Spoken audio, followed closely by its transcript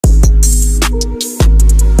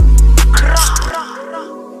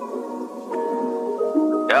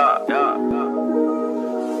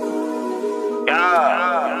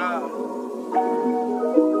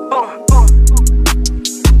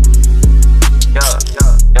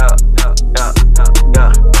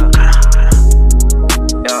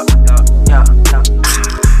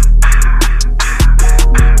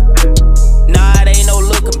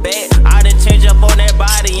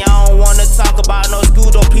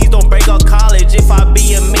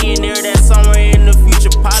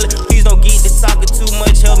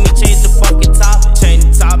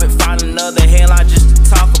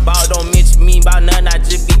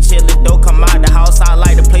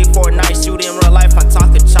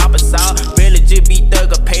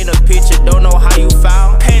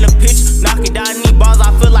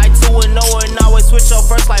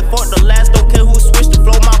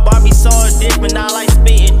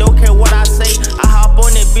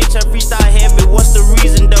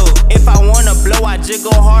just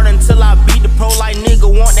go hard until I beat the pro. Like nigga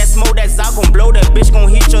want that smoke, that's I gon' blow. That bitch gon'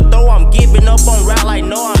 hit your throat. I'm giving up on rap like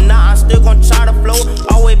no I'm not. I'm still gon' try to flow.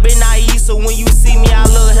 Always been naive, so when you see me I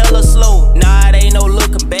look hella slow. Nah, it ain't no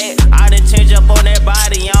looking back. I done change up on that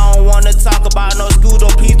body. I don't wanna talk about no school,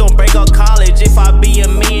 though. Please don't break up college. If I be a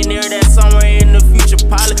millionaire, that's somewhere in the future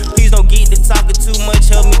pilot. Please don't get to talking too much.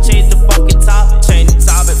 Help me change the fucking topic. Change the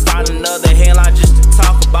topic, find another headline just to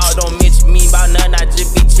talk about. Don't mention me about nothing. I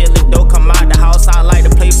just be chillin', though. Come out the house, I like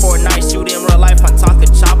to play Fortnite. Shoot in real life, I'm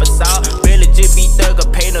talking chop.